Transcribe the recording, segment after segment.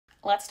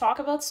Let's talk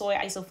about soy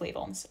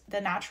isoflavones,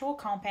 the natural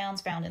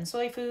compounds found in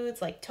soy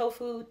foods like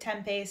tofu,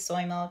 tempeh,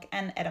 soy milk,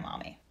 and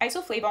edamame.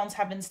 Isoflavones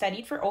have been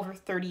studied for over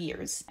 30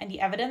 years, and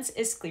the evidence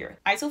is clear.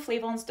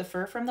 Isoflavones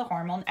differ from the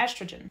hormone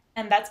estrogen,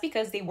 and that's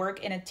because they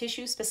work in a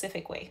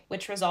tissue-specific way,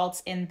 which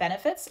results in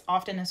benefits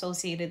often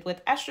associated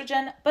with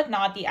estrogen, but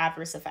not the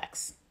adverse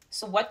effects.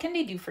 So what can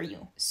they do for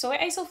you? Soy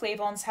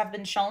isoflavones have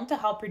been shown to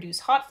help reduce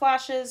hot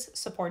flashes,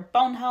 support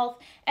bone health,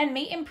 and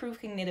may improve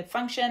cognitive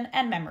function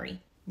and memory.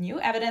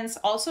 New evidence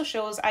also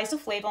shows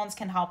isoflavones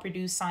can help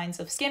reduce signs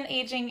of skin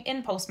aging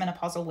in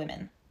postmenopausal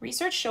women.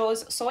 Research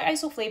shows soy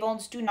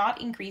isoflavones do not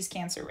increase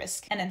cancer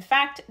risk, and in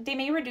fact, they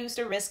may reduce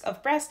the risk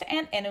of breast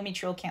and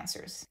endometrial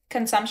cancers.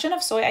 Consumption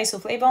of soy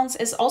isoflavones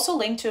is also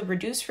linked to a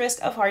reduced risk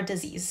of heart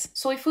disease.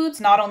 Soy foods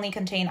not only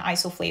contain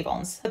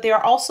isoflavones, but they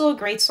are also a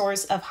great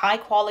source of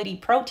high-quality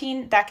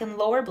protein that can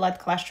lower blood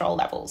cholesterol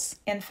levels.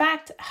 In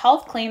fact,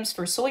 health claims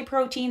for soy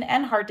protein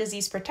and heart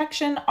disease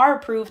protection are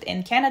approved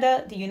in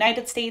Canada, the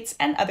United States,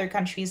 and other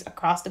countries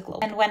across the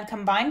globe. And when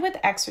combined with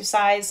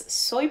exercise,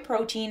 soy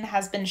protein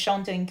has been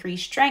shown to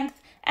increase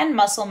strength and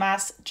muscle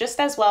mass, just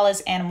as well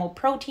as animal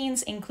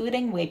proteins,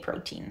 including whey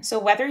protein. So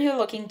whether you're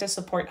looking to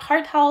support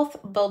heart health,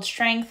 build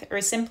strength,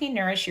 or simply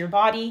nourish your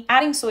body,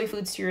 adding soy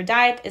foods to your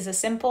diet is a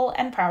simple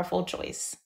and powerful choice.